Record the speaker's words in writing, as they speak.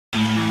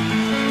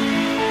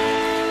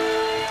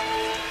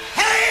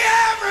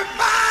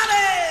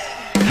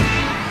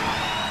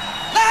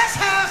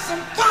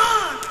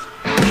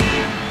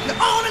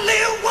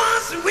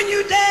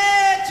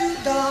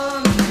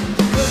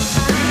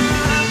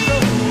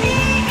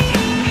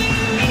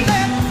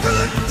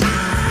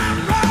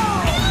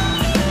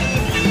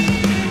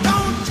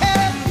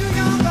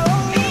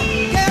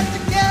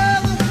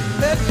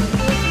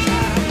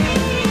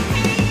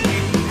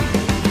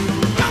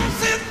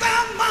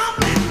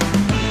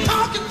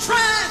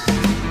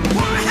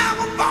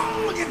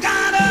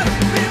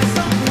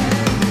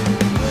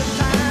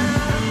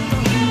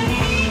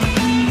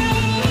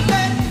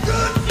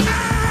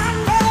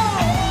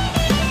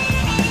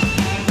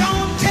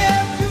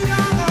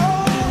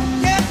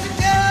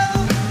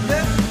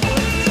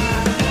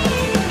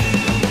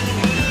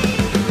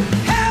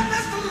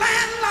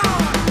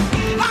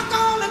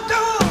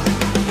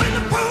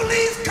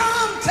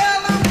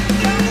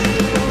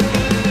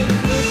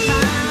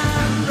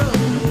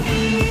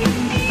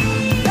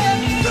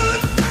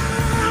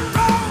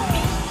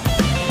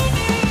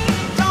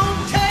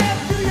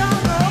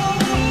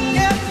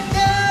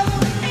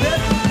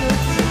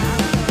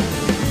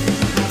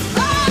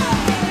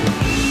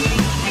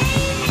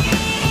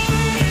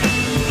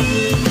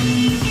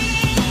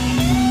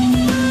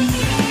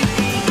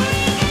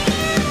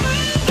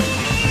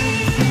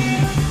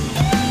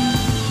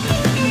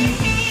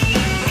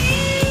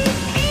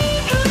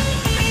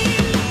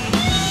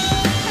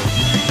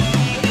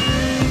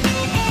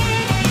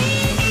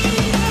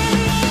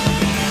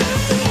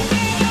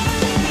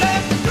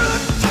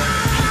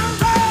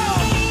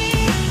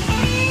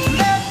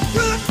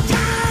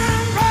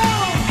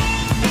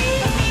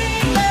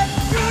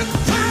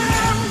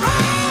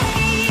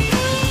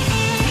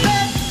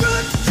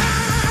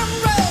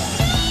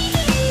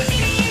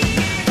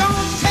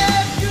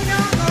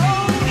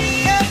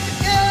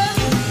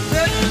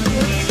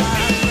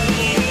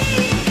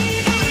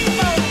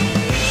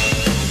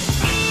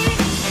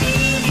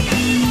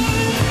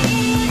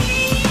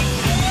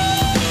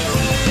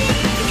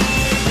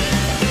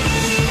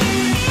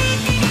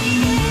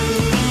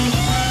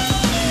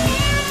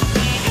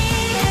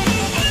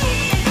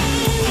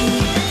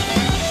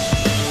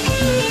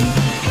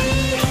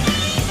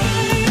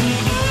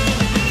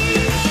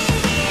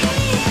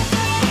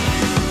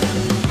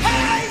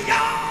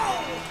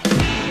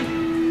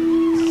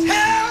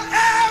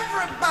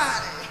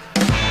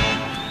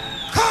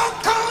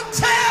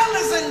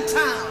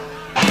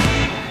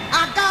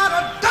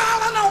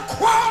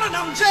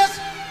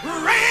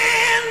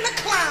ran the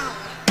clown.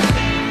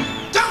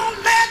 Don't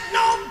let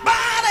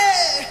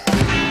nobody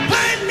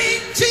play me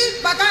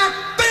cheap. I got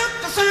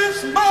 50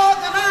 cents more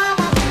than I'm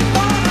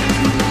gonna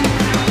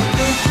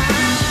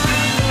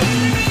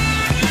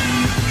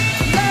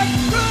let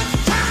good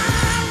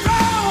time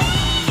roll.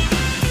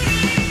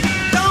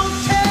 Don't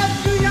care if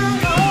you young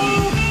or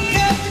old,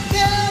 get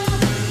together,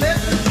 let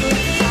the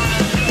good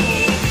time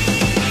roll.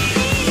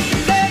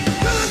 Let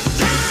good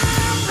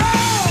time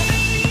roll.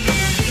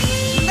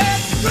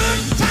 Let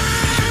good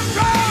time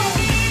roll.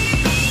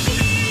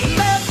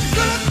 Let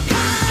good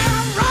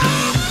time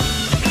roll.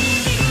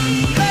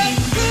 Let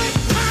good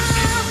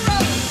time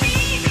roll.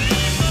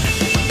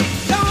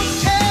 Don't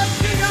care if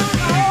you young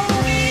or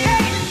old,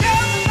 get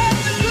together, let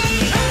the good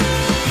time.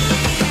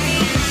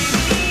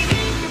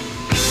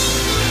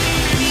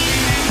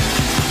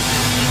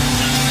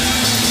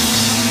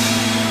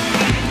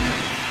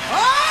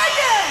 Oh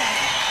yeah!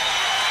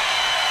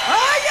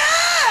 Oh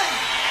yeah!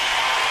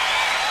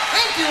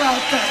 Thank you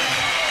out there.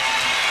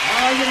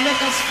 Oh, you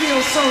make us feel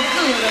so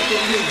good up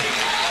in here.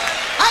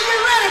 Are you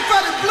ready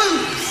for the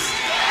blues?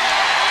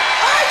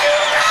 Are you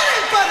ready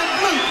for the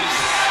blues?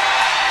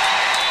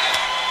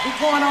 We're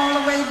going all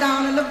the way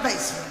down in the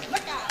basement.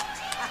 Look out.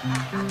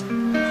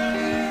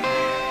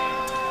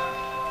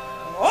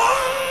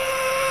 Oh,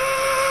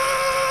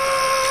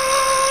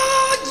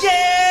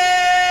 yeah.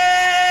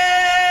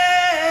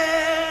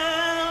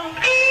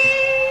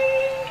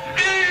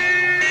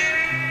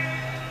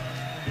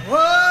 Oh,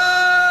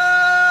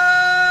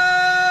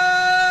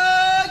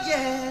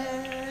 yeah.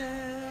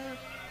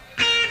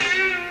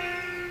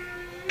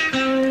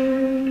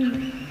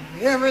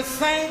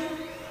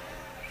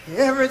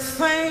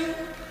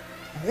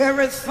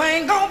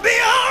 Everything gonna be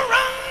all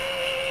right.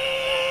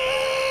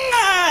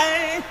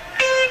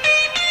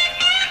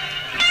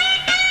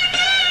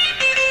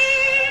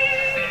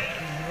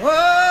 Oh,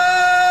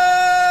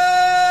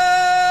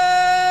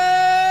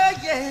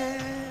 yeah.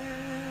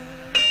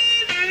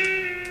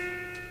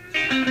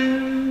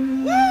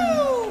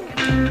 Woo!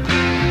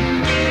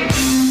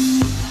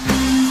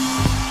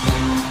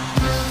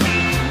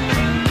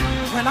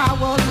 When I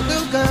was a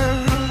little girl,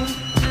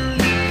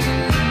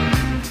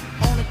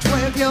 only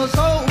 12 years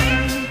old,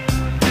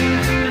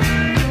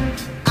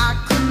 I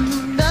couldn't do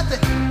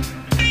nothing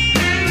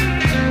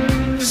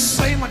to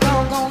save my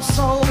doggone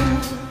soul.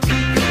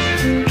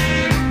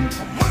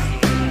 My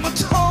mama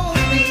told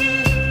me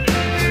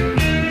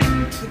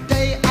the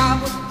day I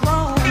was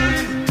grown,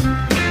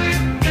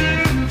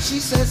 she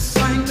said,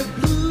 sing the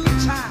blue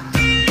child,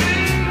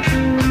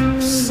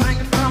 sing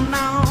it from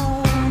now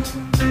on.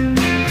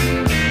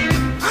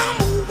 I'm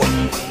a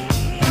woman.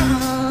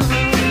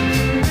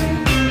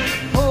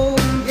 Oh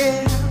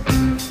yeah.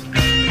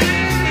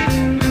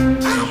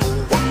 I'm a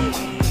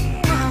woman.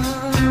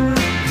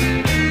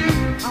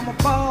 I'm a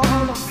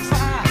ball of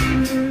fire.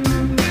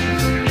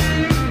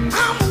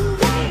 I'm a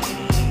woman.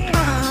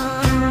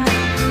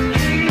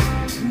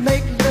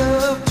 Make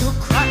love to a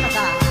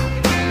crocodile.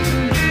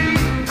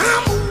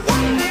 I'm a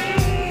woman.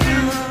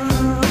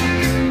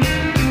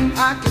 I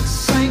can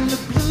sing the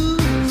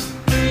blues.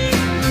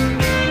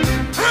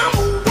 I'm a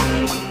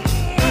woman.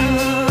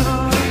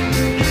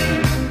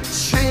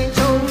 Change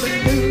over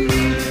new.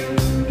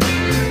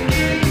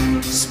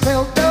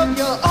 Spell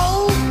W-O.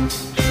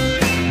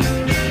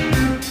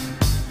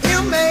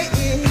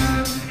 M-A-N.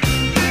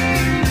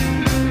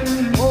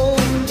 Oh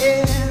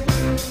yeah.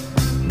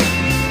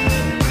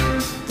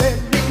 That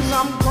means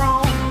I'm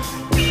grown.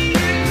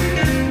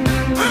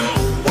 I'm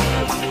a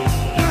woman.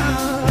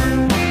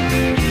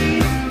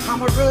 I'm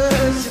a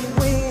rushing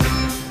wind.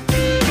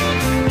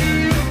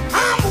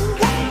 I'm a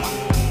woman.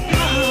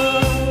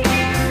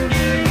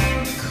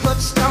 Cut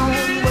stone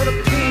with a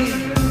pen.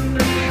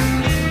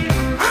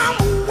 I'm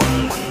a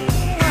woman.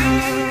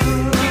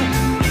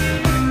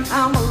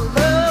 I'm a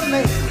love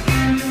man.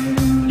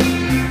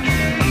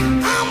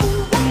 I'm a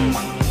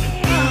woman.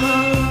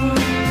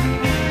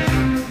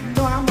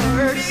 No, I'm a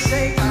hurt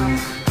shaker.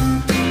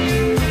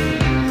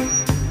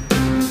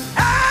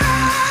 Hey!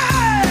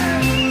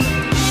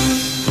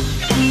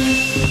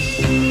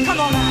 Come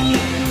on,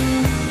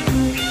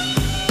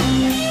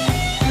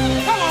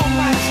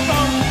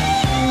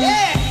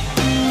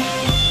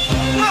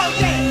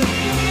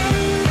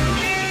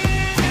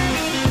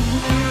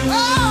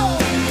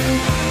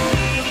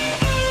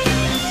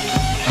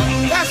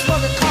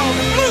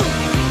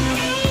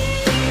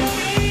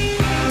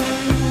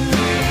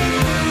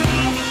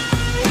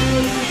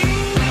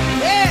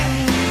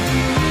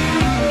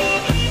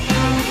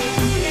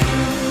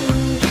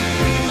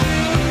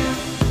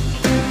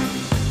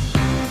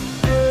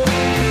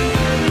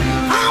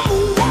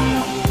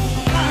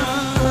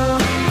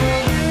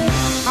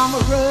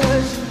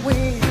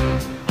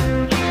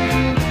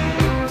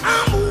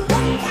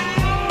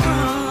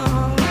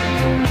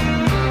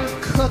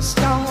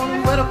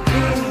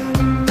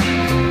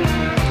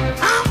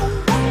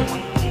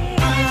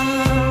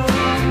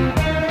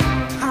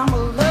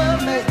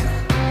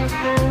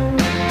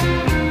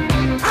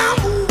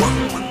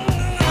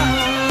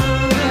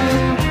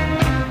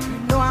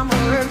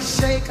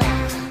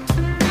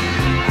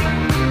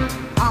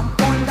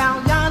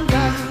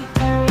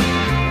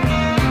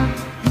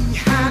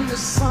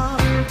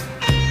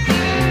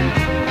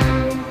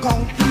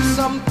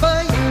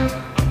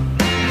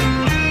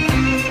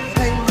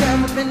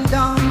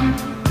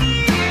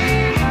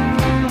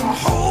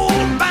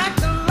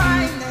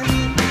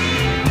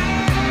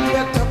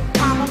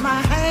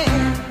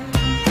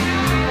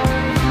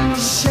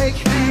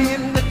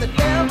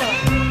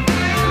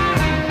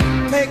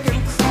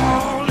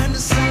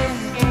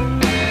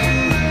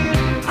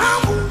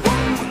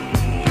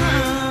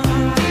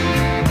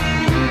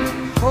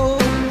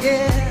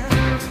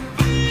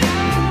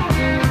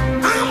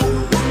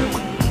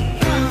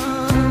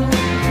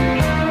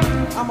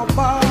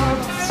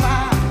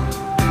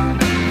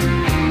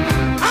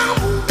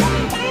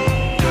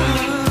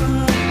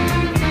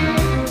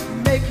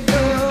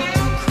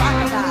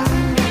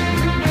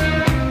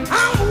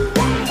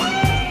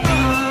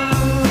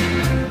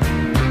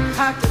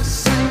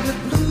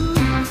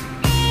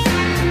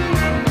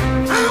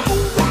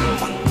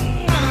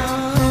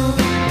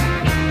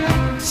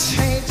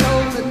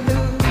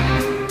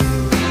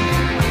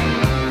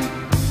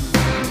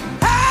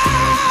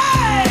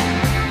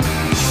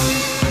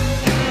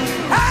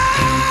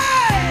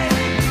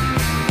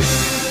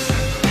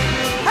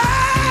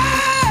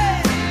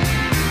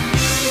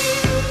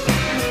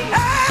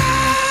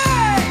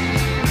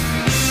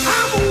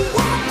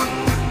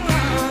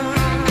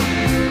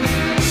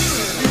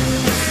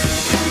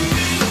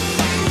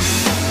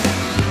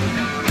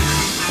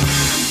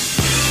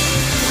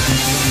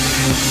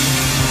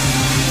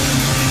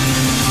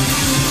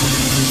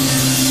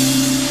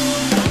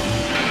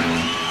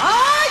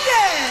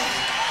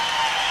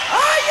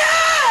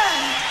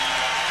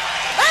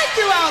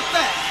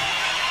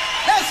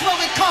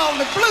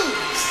 the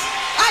blues?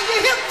 Are you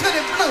hip to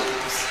the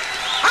blues?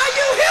 Are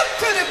you hip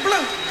to the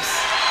blues?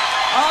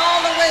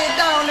 All the way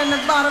down in the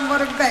bottom of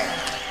the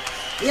band.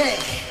 Yeah.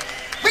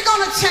 We're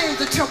gonna change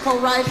the tempo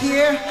right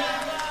here.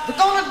 We're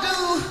gonna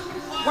do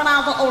one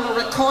of our older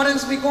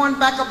recordings. We're going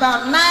back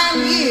about 9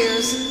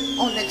 years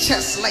on the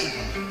chess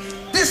label.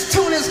 This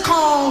tune is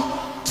called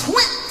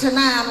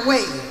 29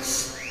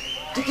 Ways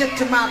to Get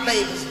to My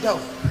Baby's Door.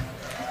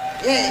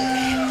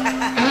 Yeah.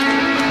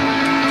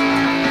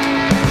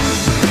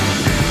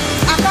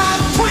 I got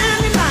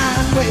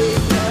 29 ways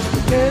just to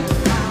get to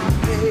my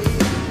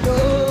baby's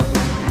door.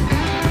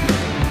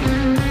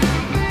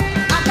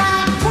 I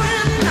got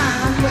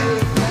 29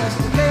 ways just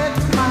to get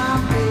to my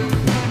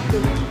baby's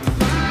door.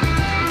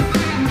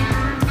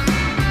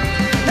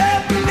 Let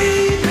me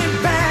leave me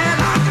bad,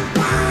 I can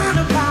find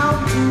about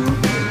you.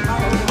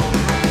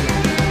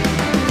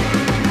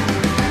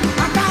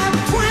 I got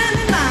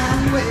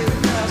 29 ways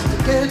just to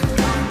get to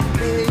my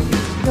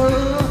baby's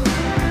door.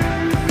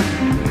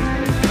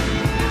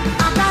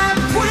 I got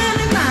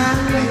 29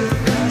 ways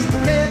just to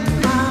get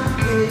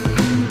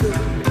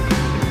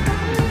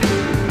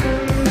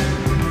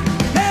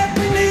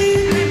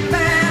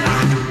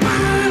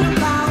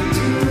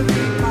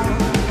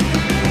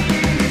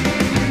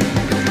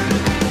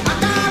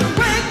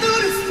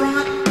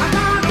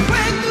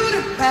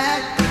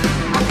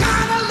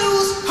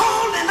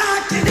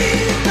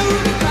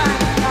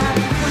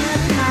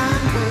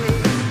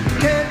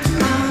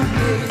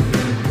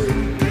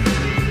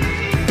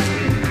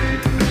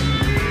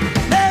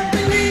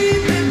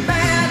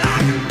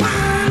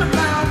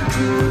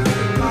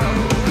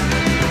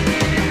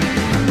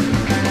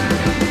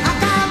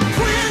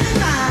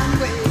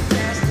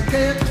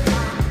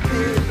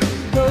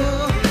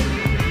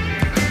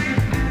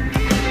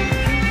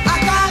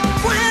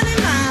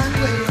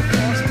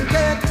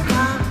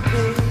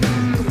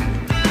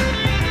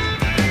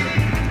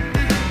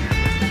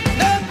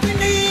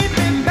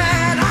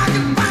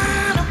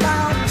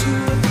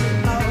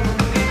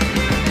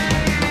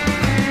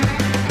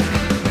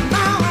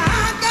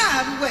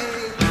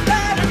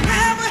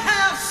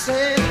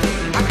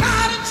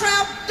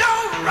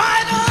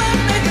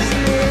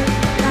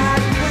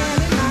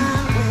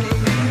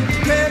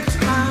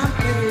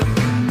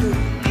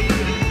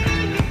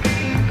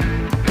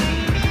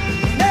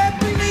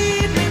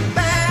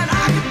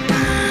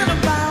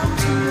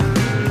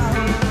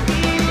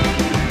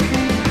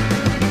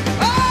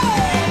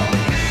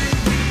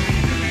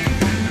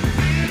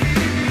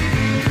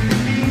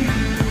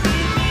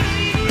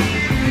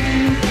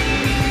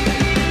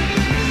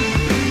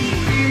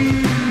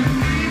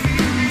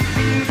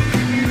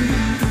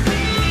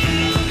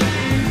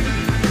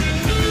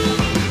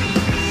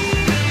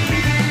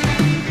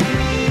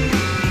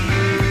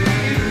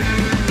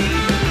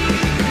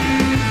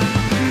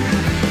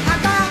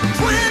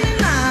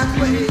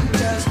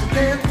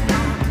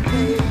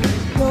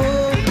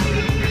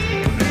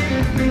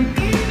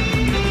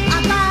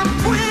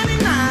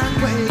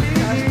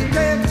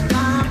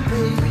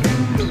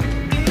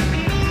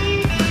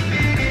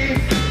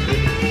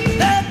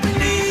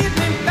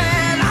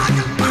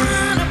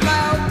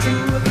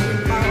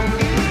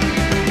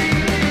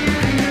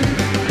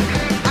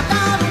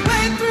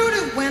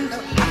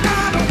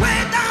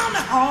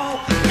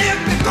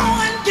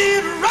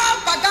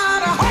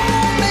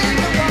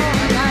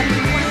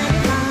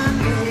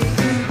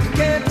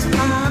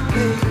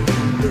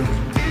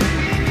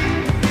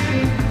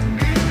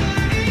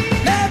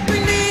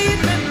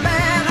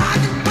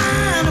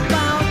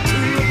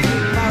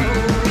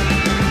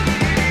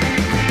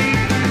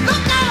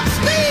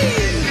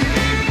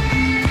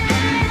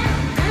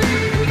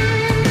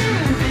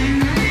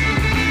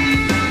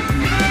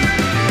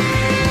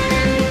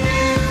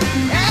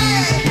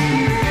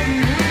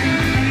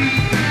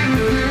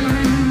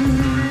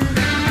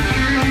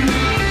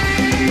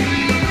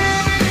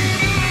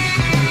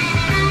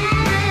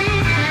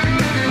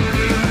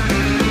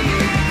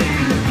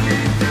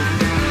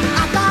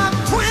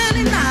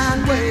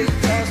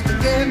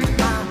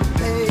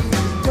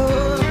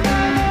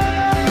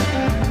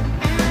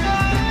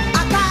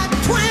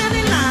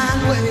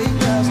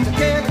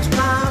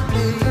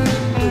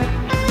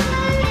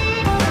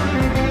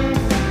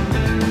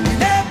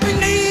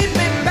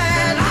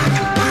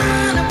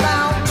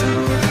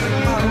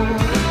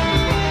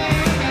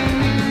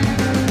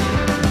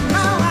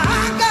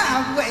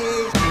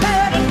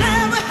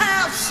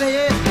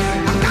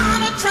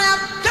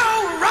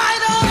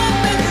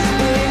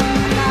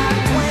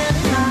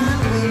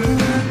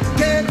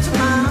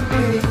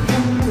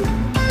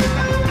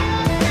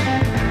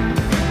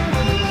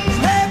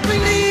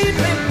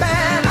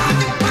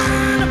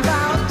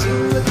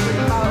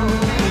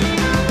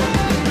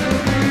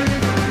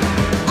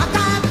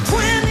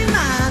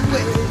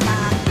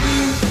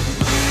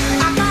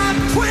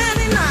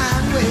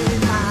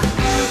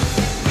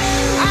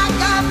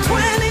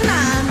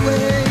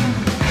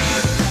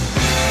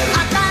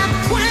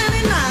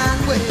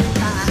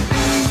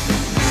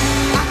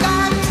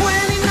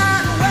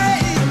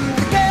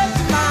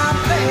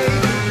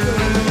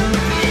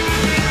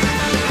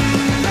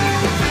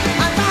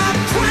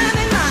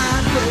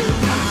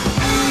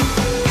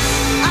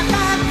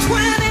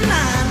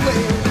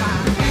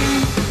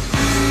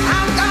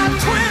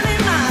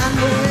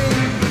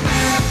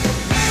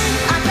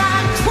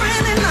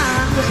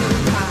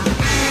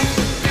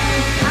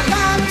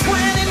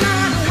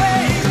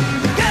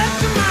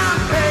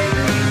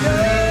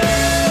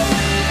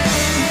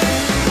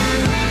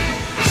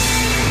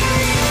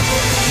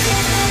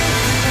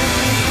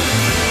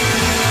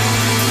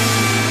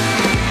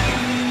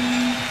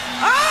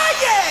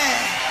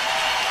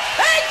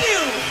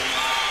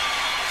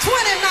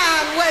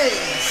find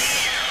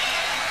ways,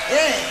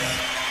 yeah,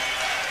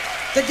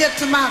 to get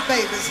to my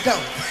baby's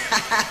door.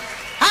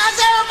 How's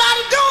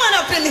everybody doing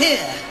up in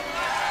here?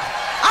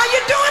 Are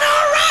you doing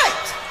all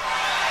right?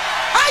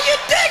 Are you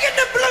digging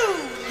the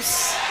blues?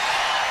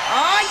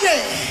 Oh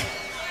yeah.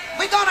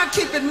 We're gonna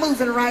keep it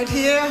moving right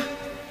here.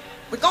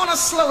 We're gonna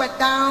slow it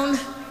down.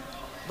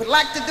 We'd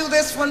like to do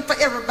this one for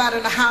everybody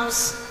in the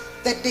house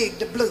that dig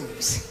the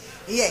blues.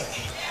 Yeah.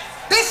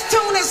 This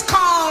tune is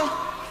called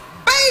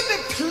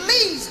Baby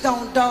Please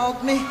Don't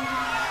Dog Me.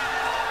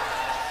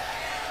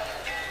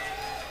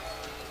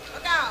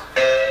 Look out.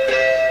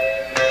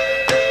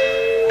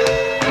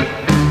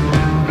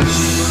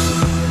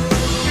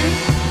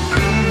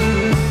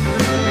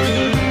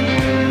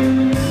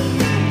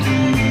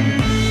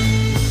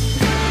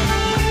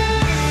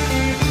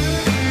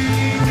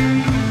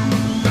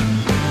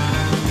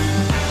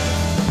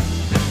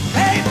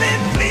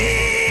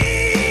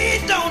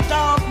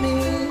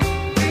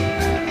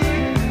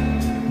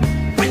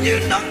 You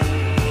know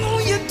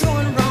you're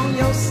doing wrong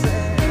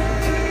yourself.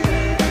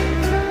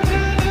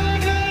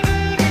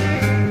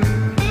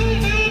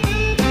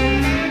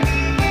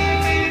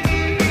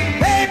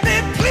 Baby,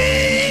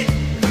 please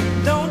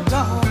don't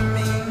dog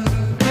me.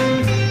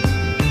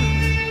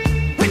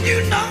 When you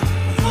know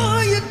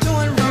you're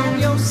doing wrong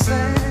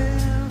yourself.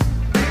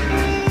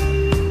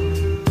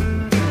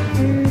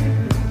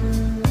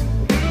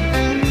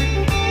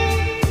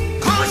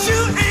 Cause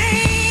you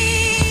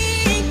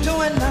ain't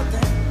doing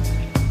nothing.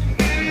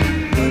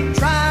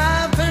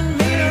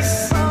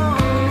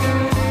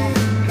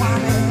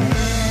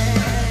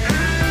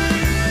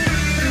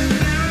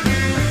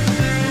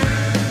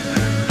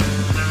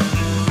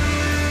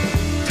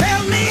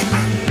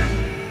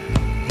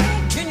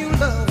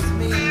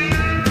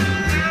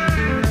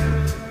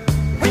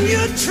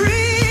 You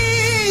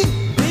treat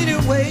me the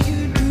way you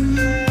do.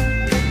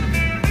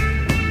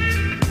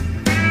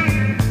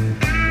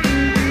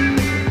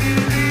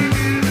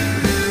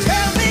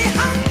 Tell me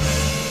how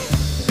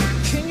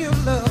can you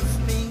love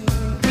me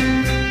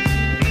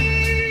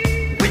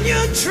when you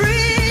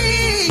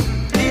treat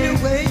me the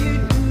way you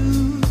do?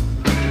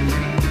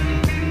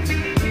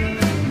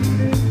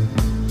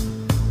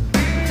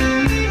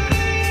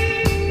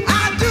 I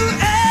do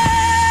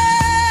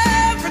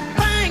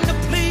everything to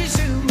please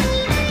you.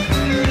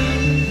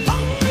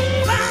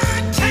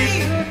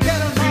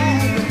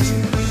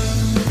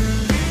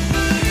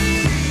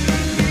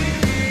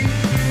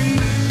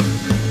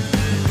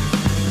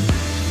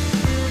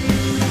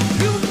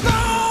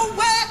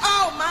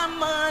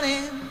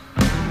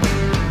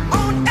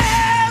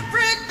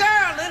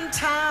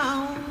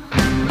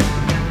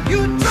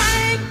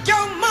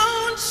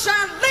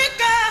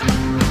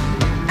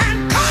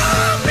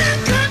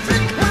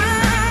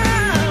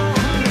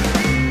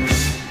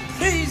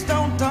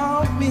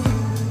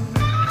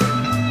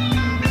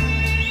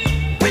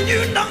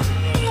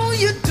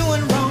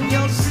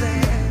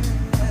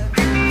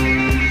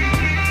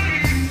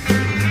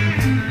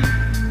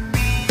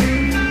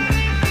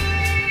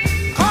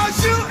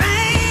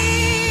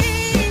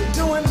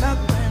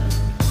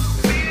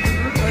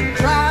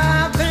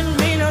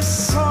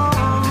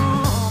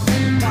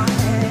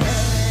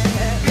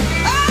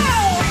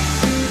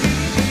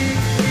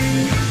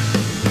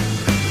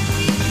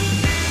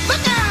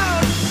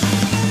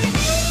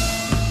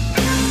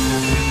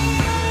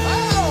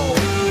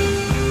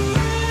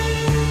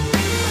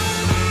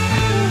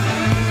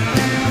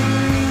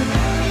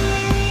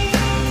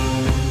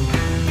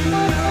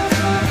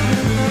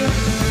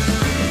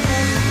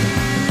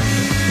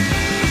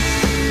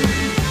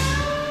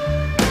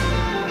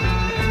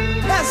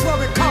 That's what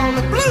we call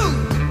the blues.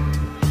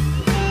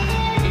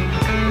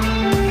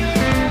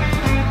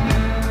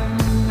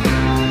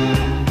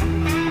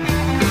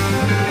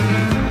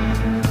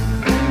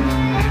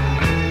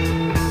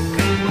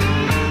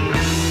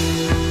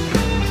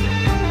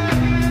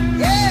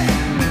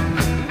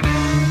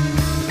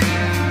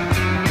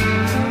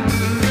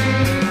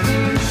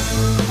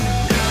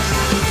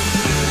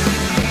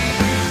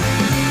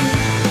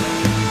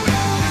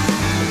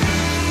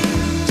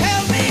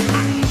 Tell me,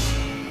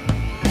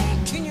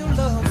 can you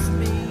love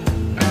me?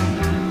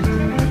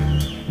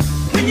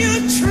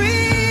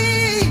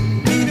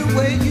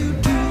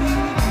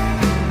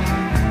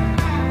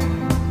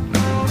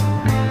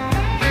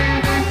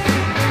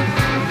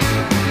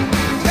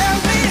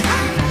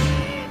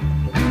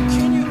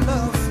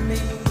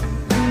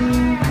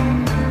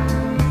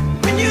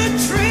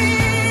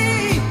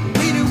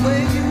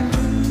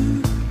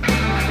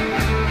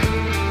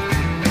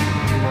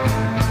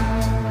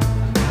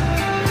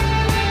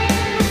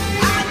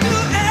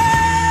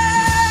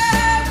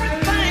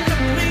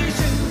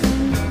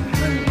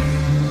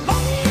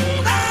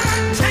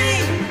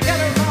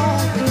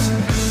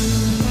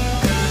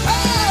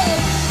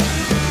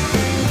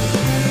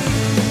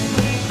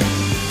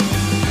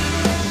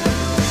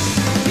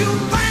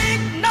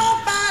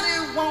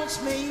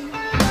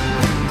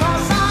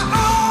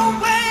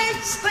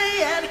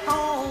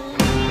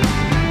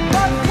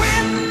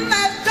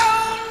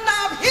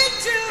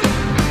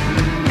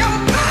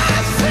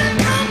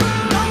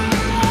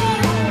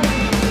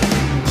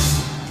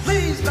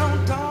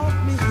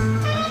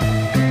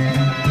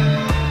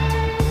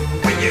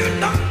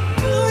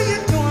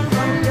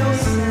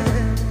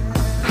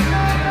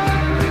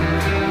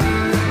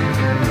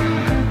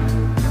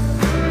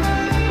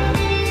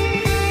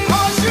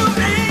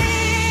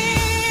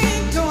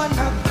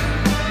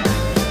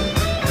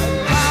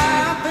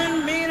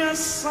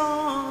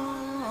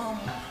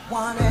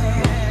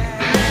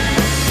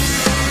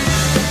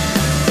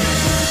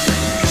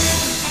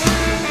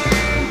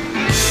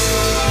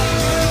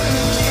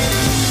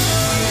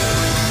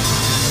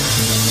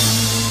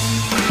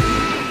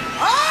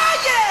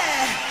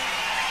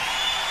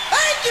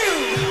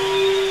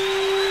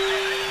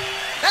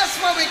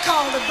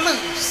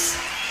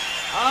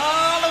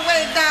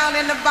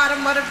 in the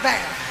bottom of the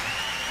barrel.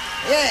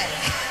 Yeah.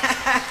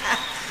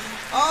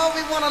 Oh,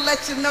 we want to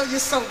let you know you're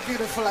so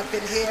beautiful up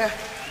in here.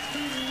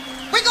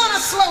 We're going to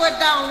slow it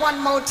down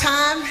one more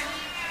time.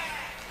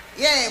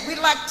 Yeah, we'd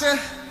like to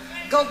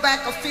go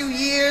back a few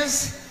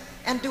years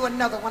and do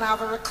another one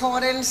of our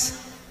recordings.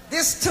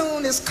 This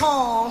tune is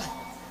called,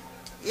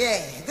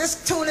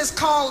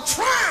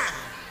 Trying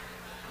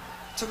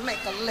to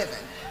Make a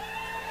Living.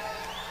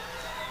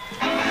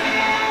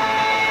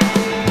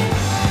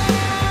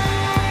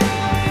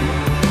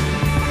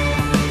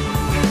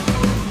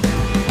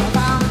 Well,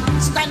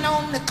 I'm standing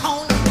on the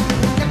corner,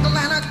 nickel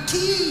and a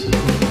key,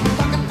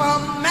 looking for a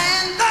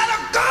man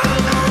that'll go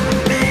on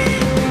me.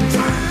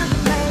 Trying to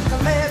make a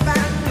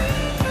living,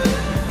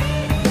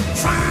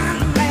 trying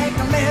to make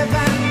a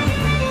living.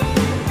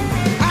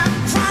 I'm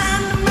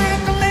trying to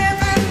make a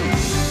living,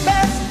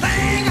 best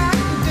thing I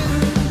can do.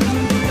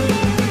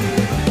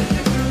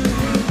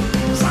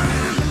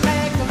 Trying to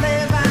make a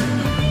living,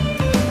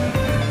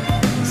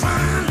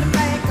 trying to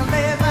make a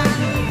living.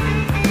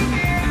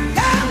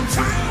 Yeah, I'm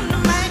trying to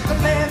make a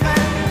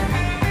living,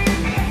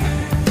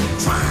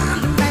 trying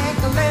to make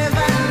a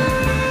living.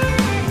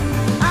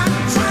 I'm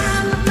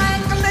trying to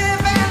make a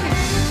living,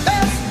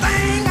 best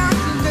thing I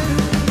can do.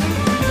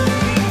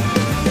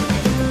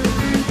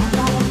 I'm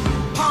gonna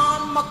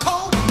pawn my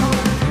coat,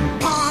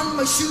 pawn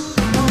my shoes,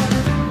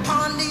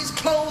 pawn these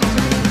clothes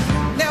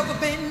never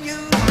been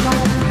used.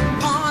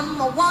 Pawn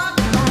my watch,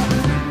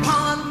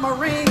 pawn my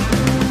ring.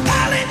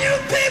 Telling you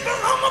people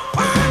I'm a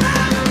pawn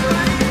out of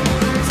ring.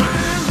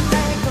 Trying to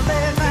make a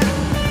living,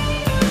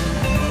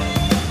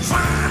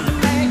 trying to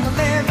make a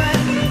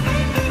living.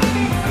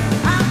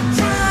 I'm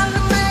trying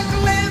to make a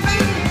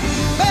living,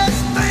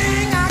 best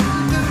thing I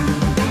can do.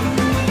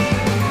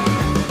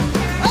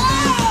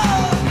 Oh!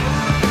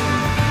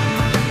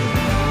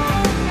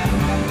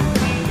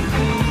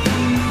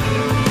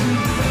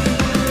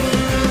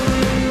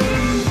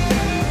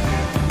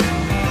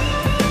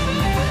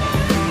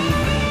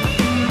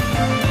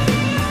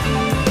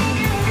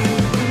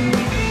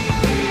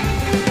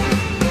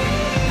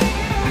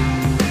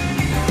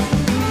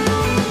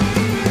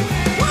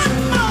 One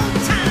more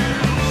time.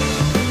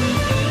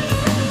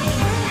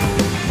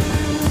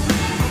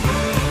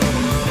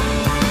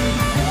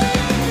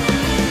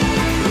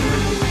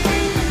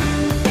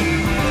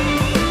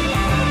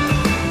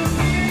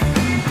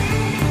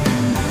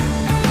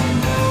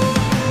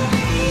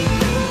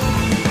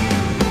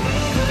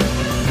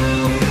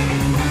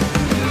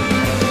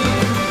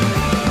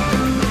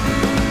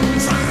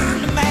 Trying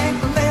to make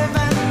a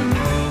living,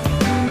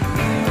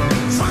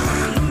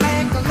 trying to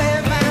make a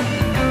living.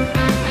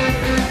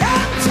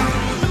 I'm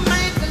trying to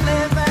make a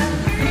living,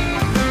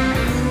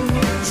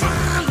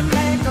 trying to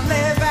make a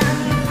living.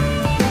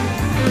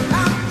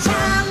 I'm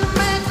trying to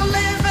make a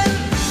living,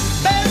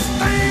 best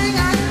thing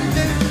I can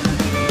do.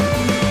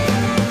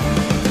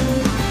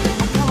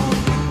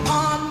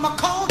 Pawn my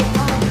coat,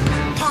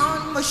 pawn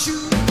my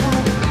shoes,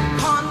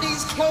 pawn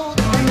these clothes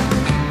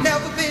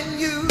never been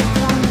used.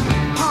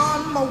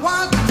 Pawn my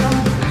watch,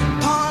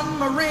 pawn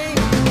my ring.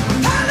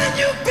 Telling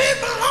you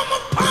people I'm a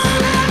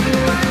pawn out of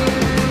ring.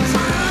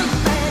 Trying to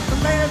make a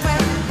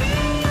living,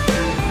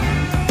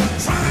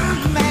 trying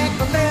to make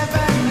a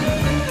living.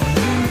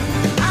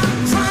 I'm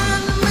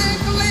trying to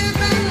make a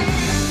living,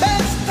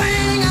 best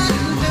thing I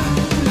can do.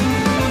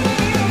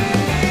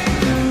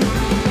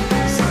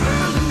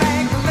 Trying to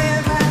make a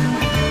living,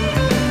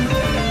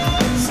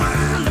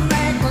 trying to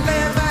make a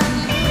living.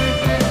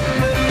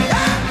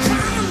 I'm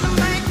trying to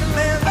make a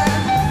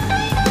living,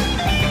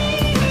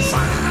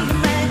 trying to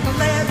make a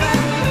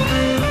living.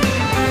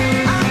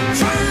 I'm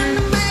trying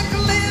to make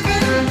a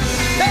living,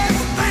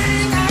 best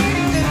thing I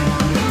can do.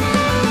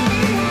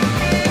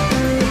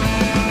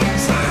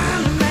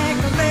 Trying to make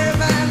a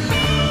living,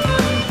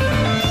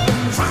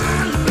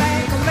 trying to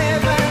make a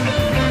living.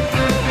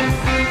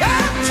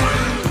 I'm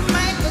trying to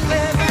make a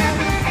living,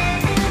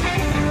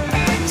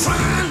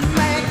 trying to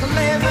make a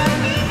living.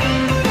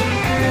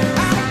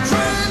 I'm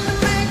trying to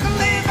make a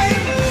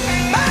living,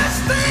 best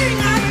thing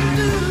I can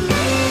do.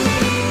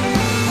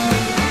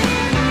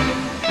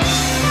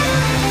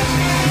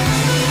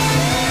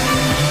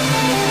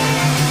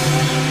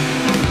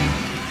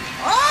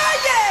 Oh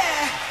yeah,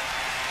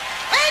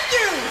 thank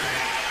you.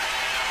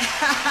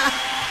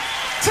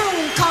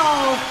 Tune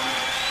called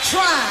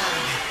 "Trying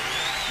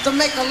to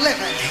Make a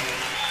Living."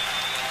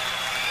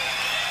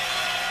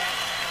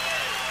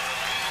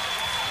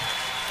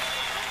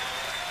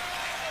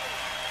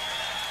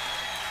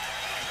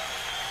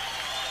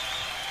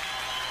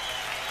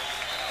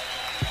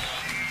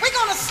 We're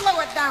gonna slow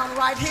it down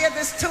right here.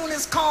 This tune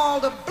is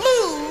called "The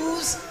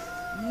Blues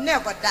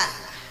Never Die."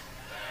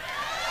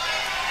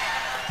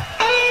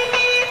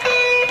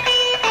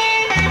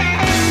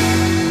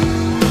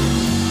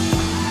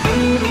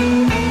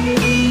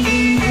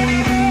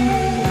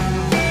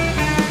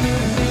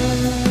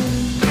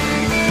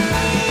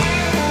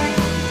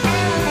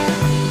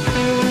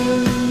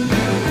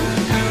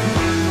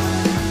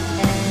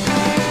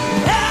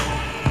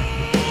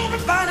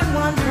 Everybody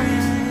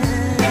wondering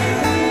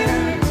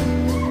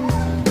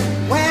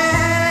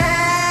where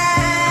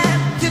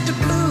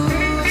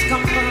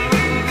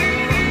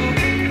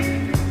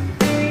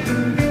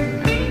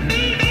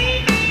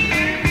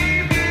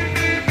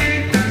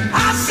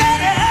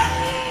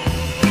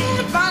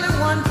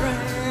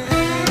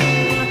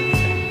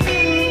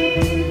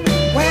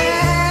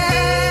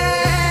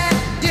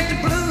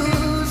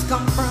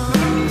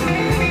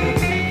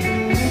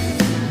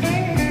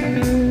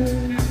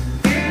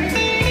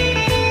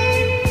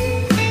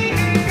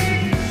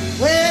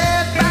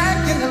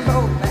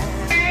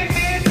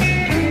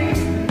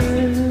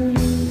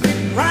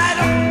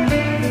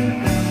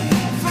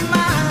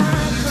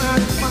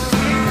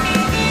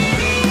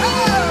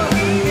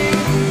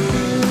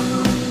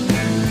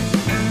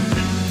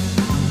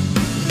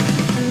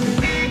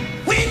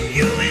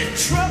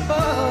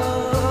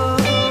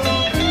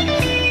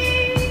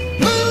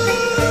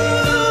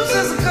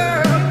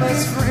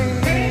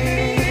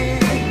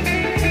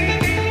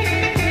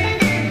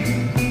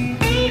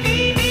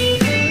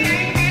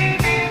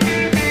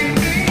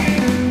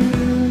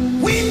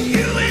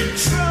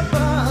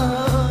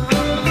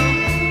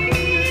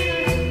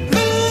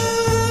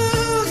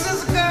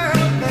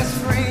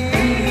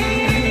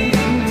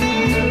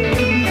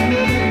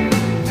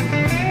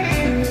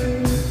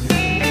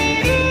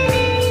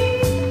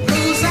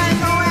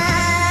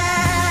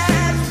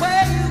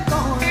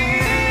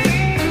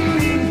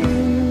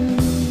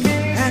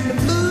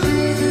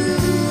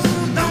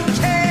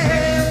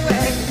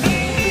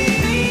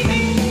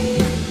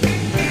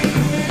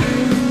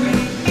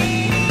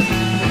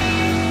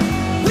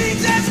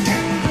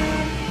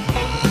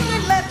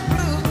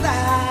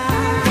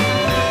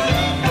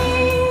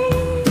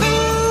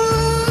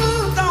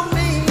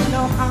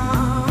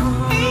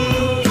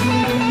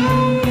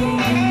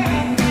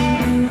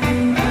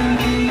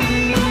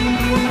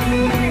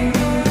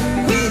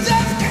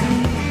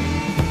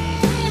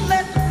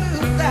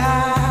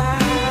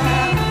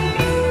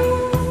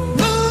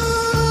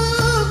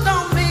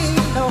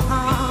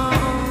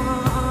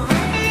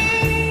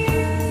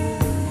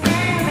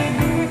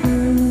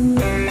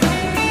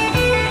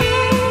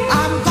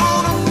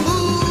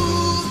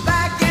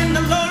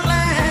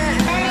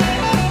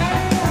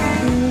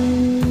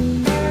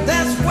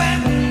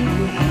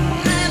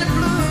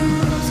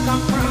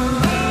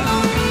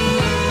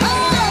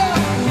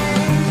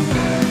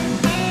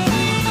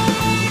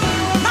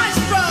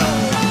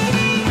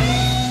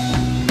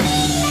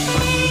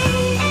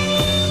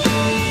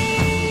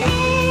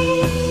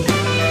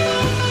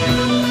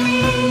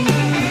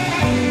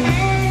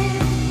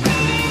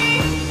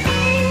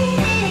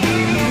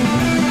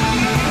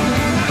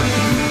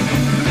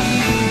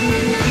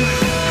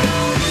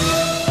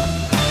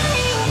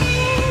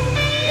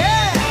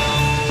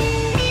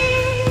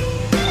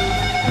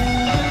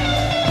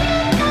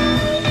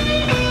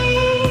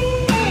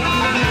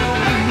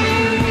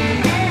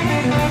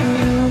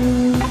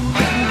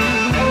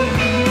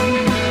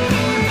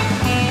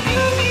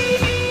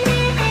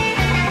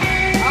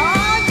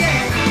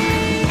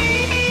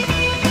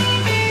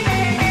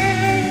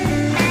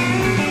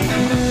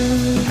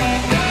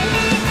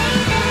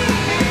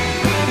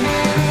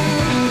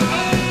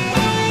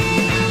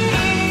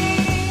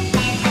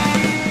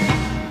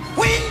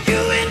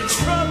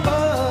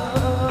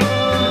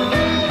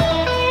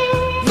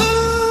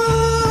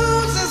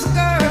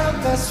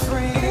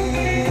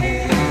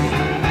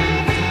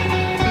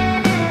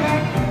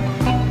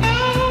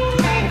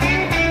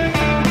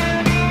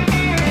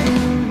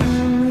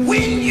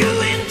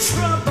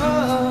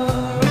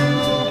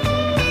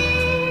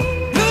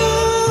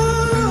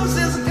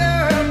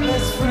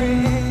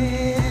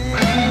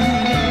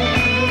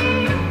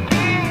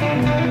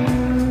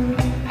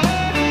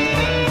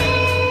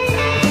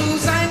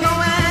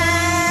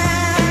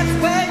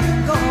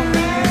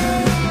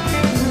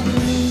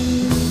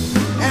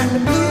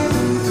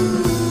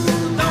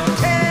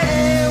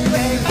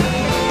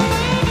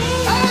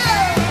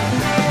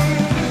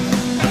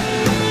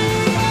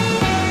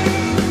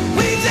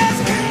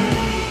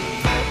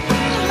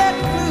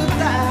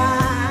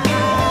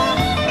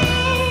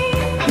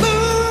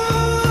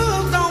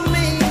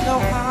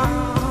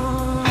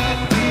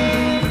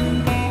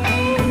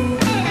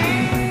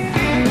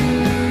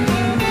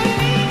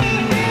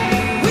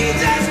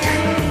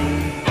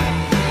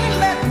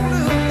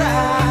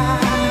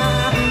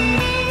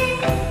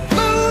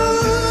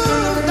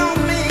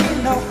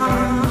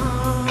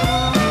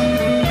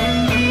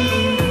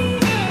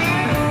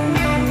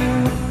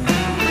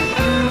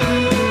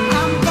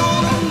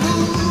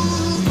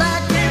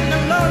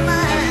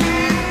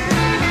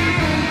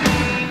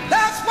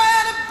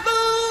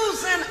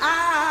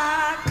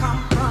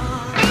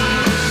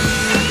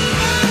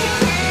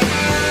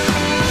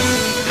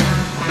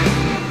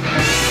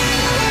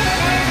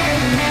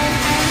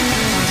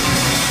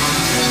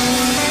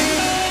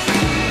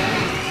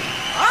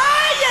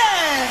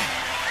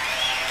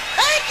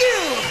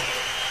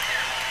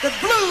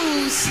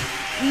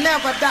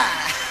never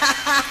die.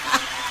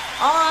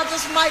 Oh, I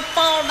just might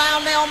fall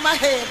down there on my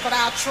head, but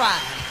I'll try.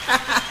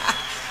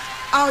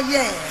 Oh,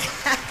 yeah.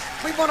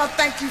 We want to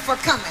thank you for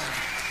coming.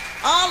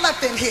 All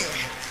up in here.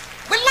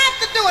 We'd like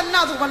to do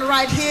another one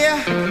right here.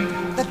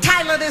 The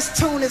title of this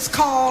tune is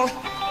called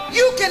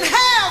You Can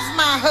Have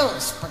My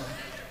Husband.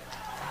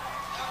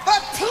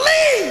 But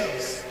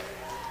please,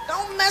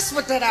 don't mess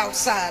with that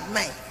outside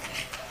man.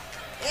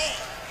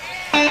 Yeah.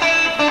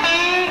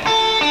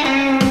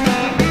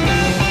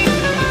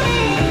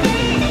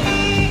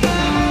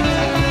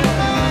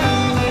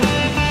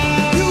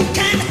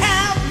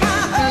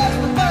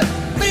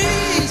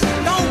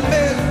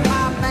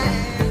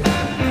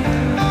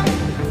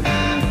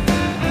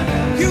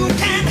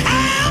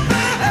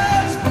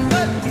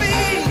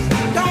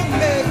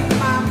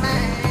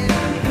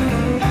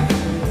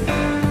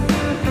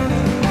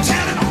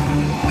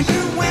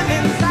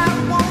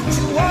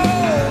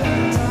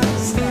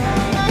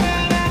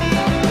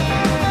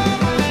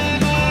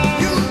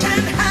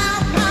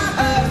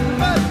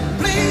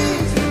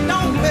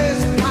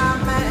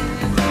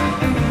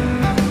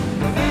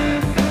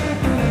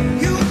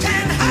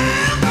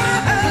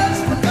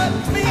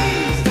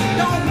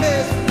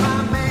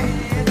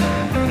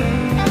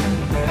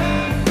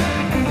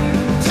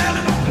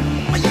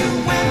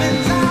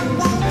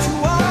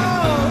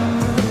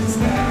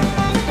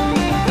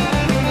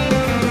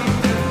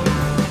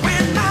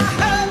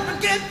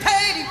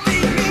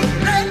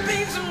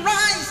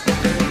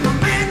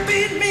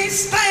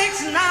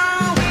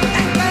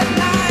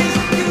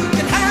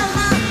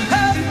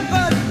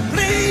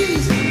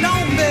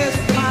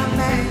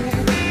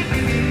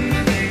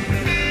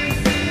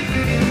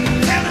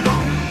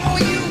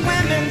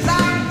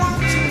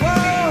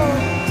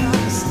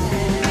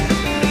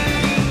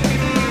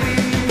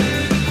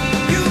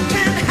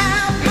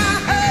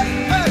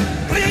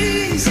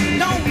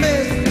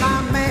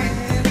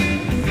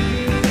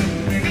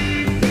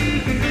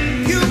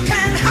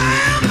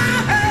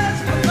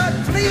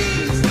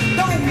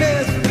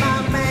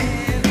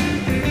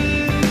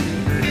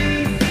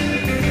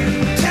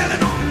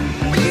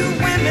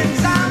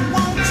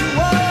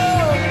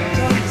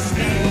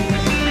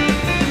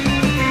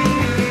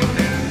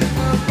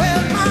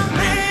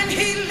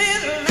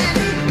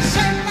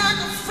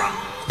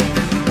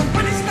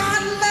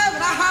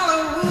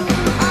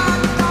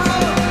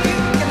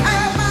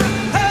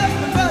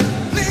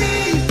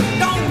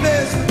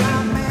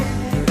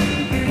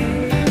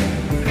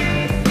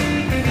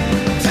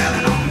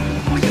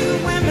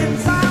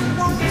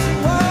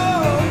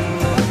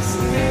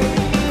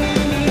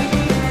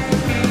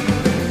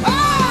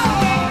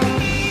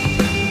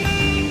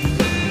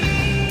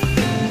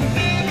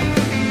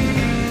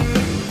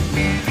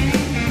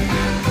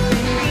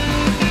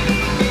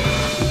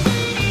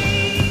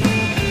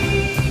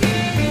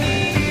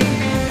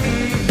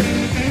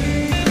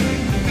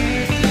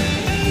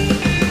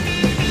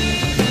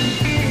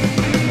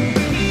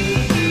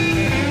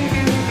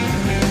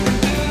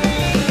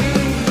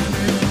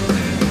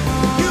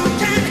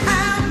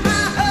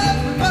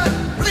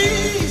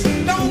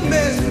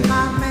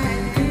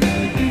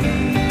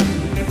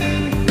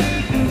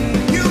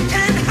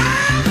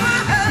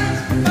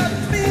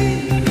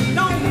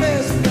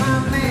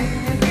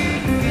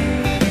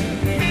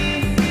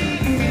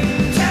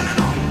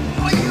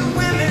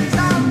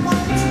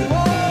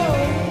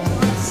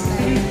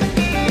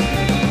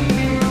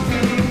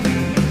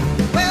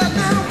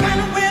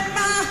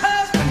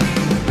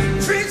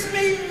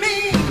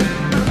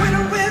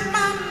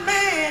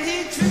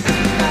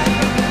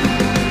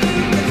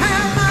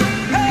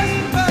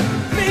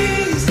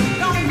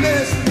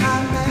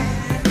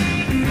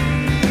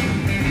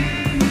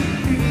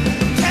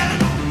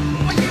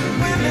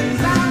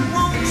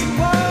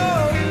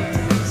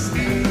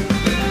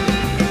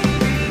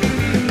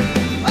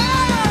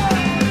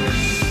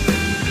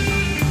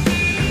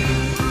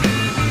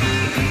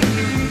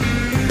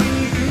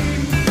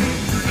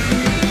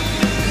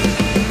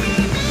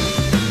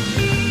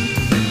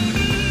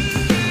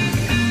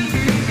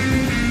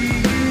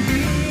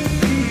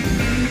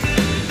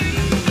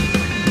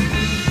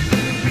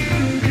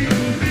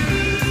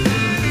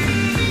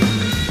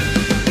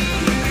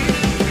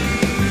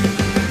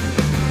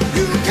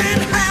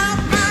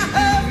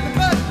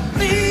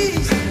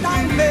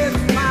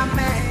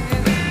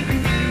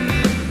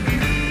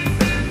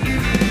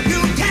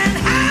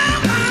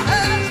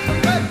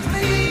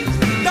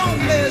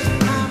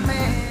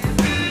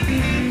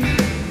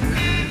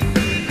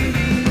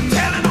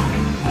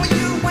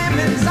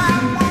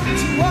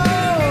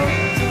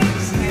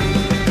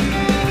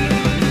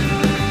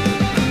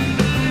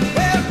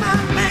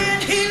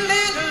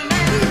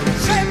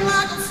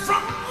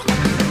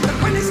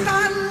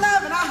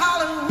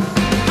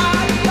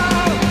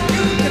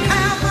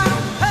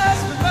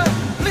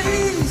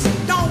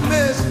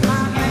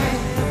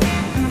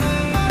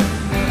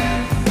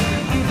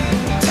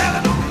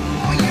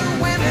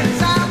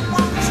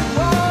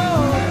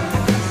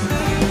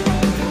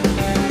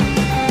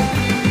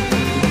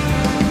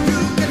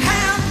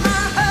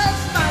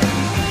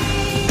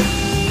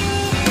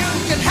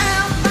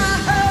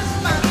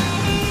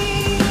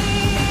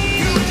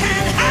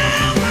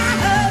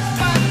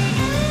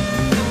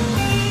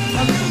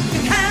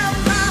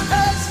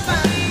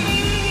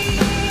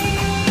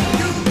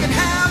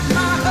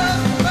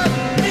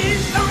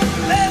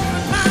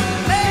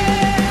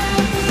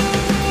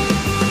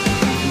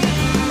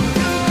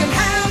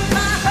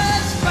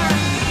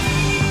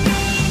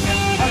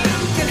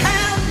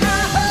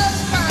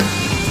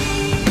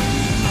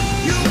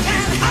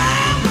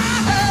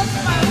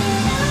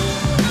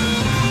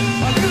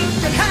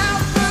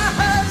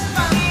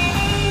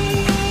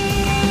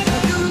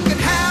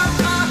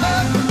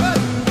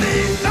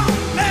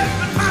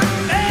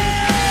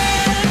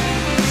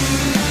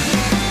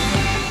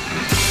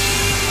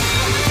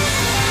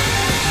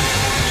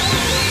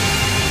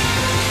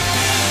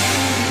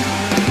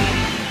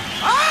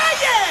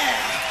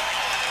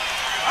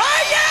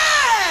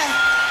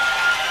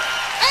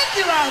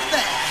 out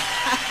there.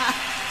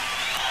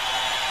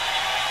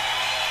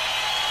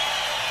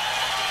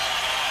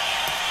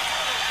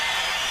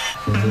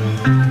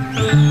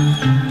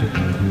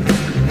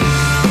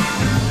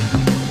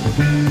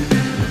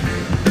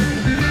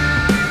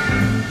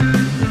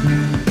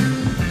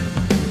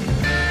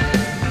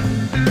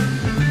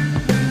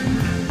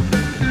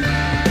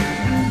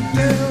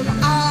 Till the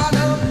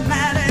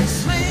automatic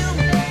slim,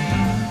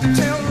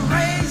 till the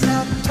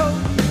razor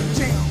tote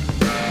Jim,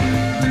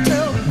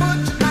 till the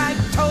butcher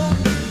knife tote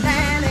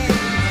Nan.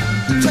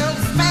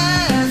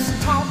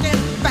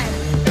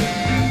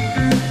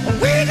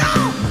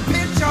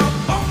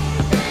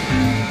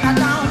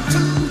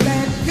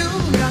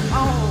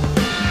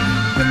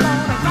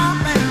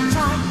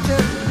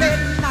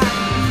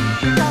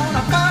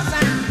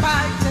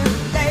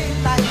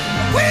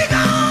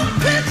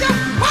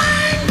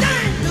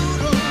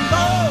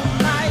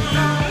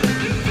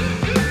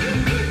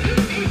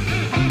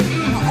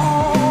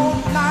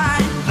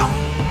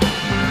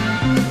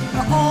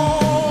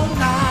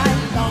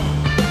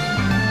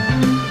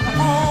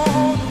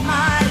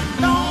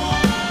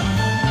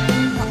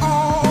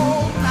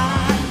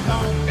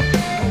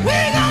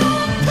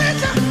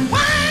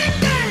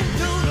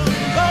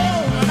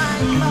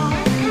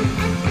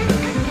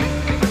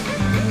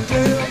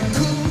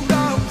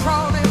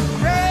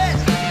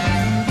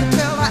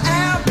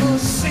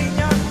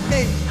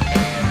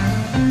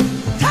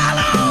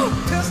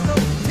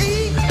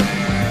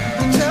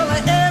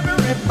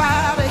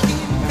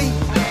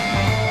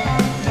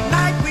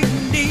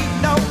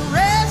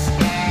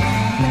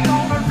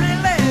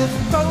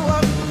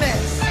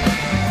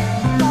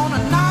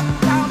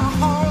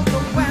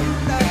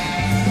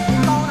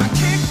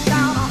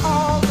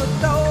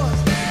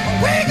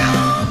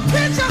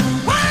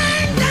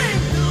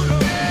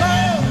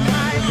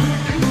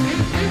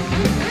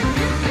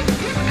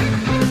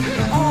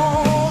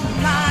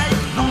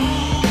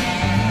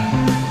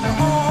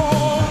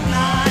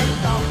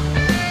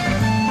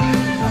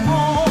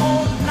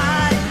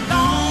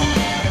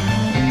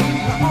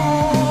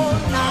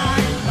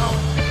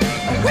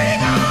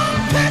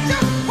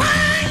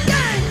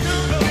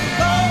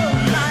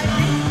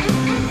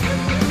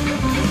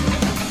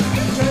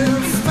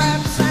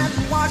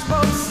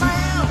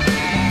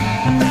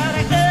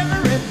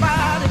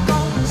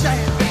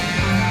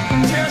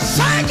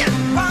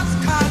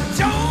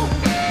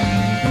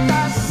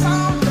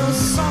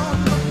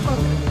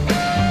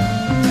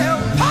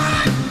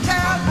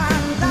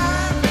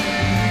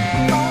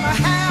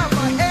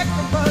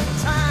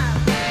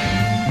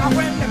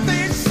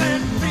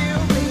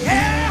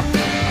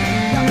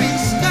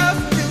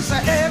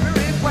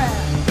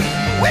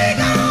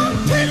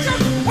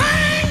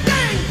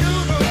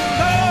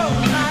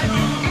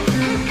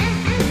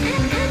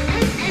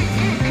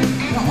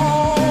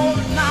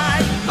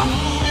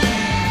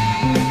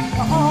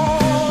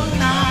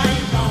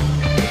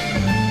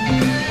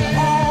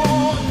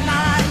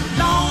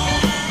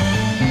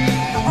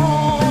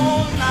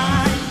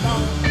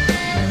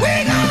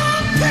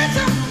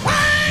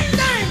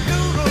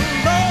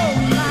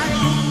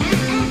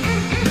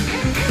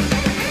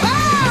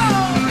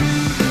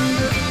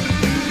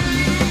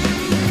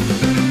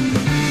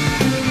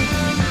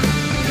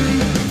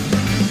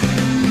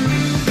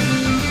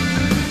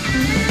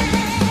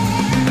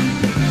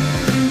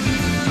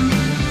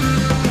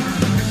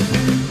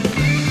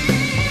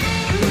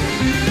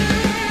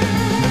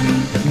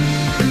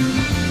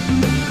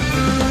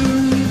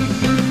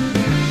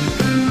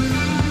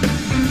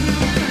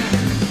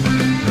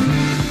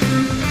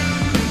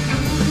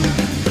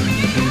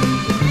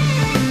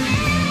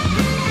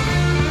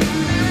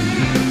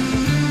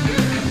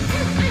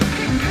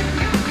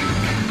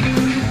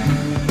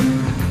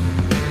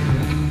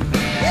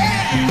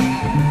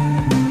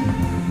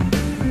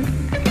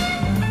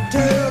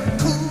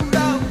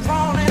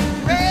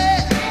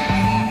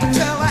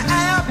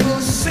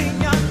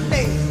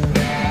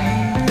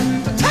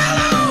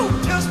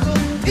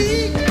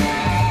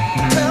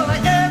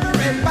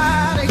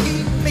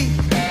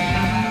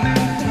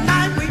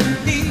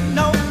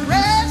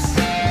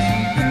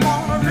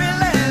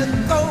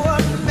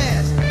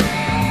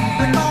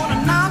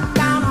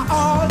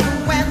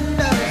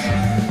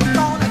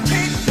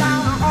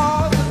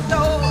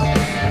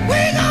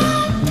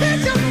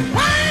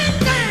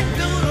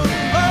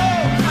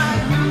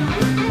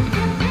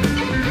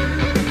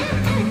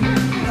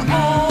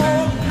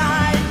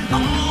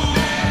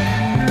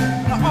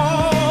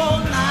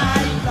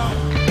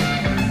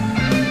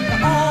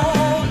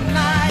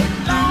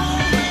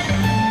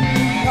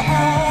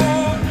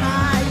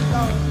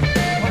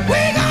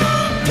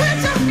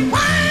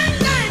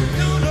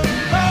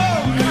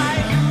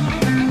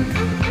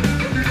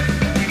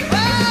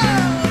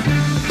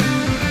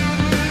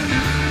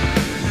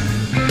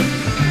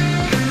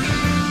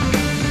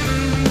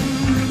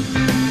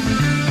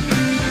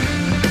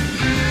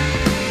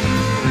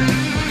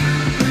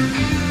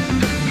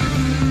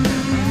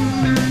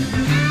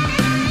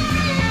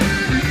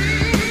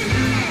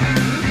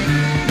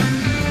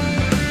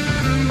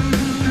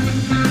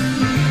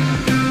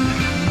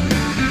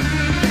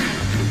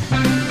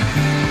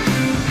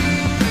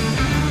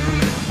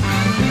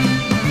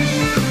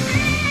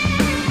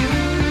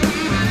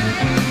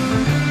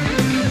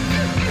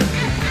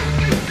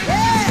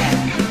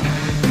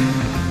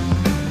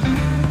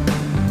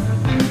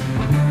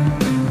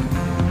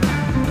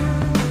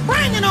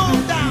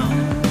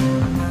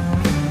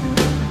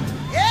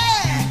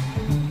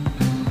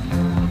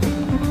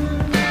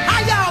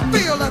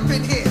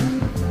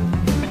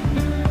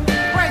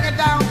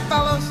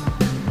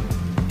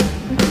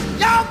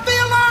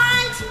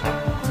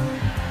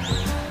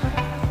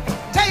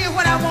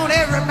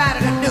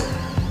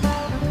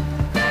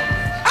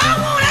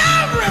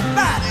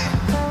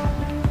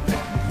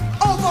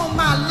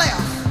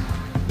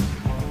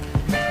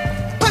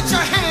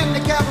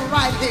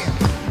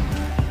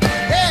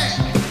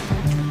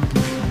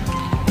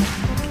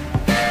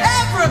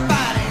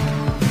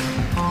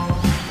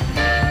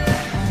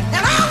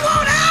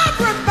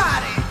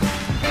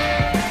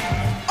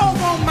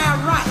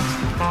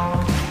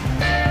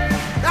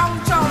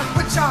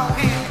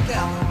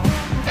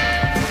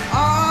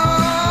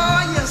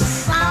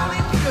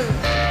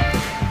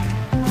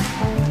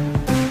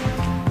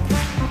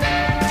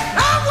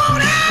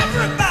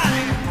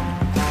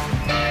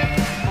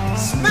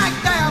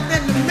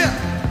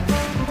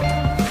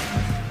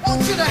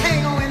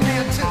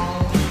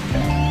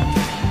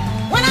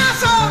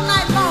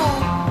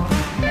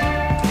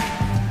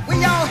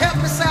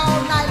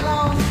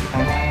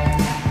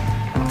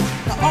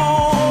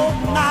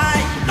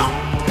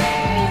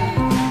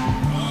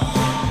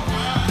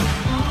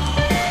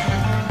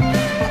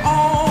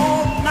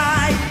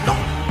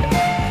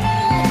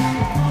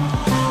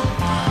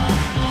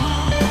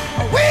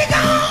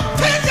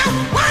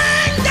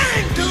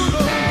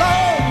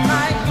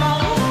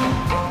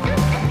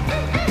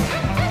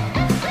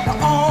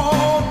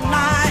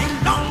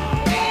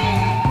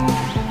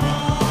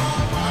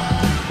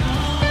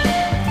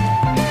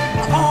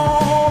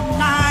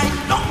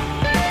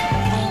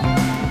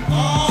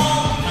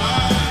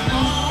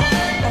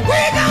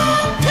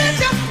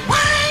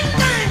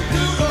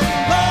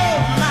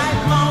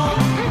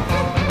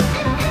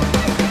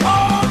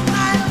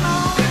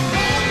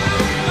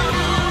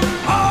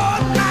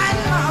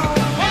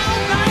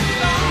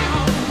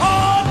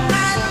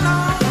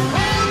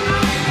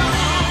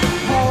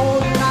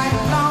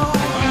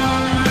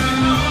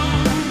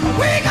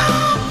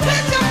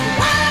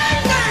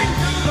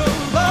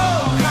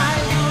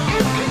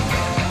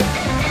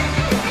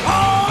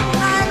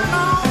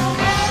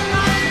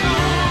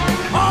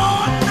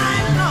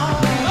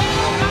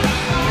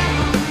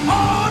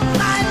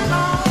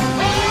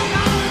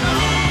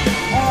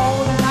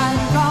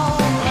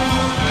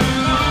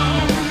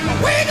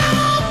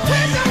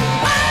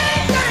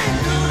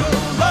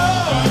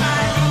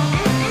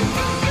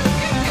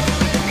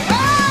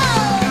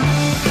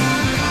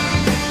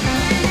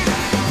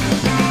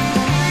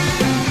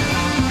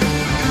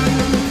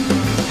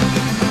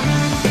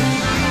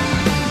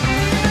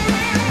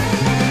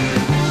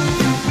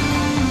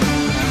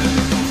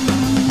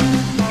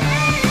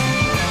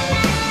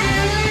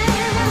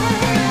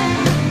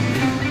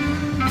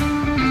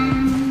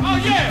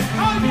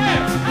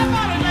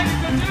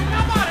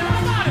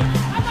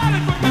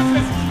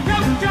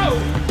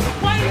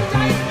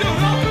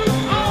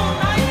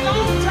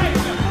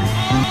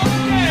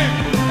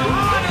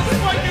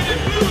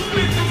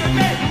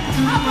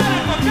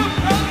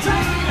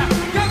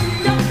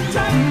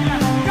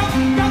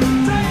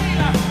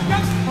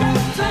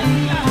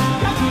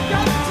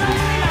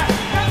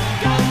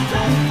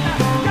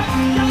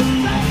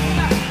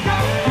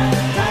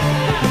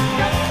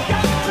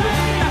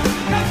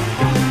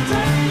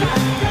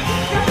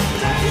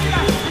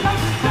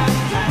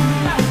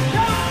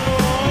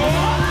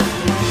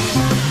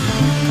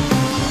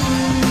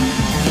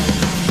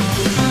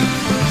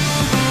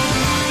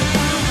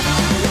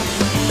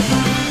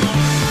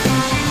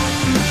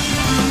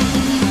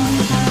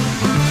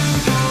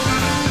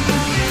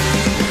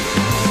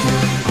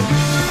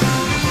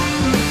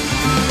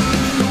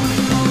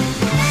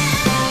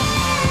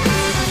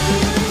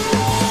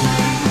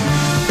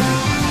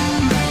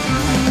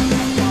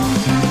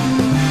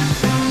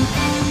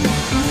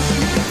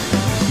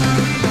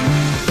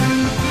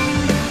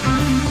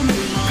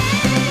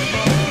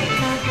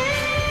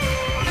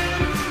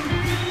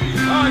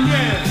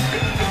 again.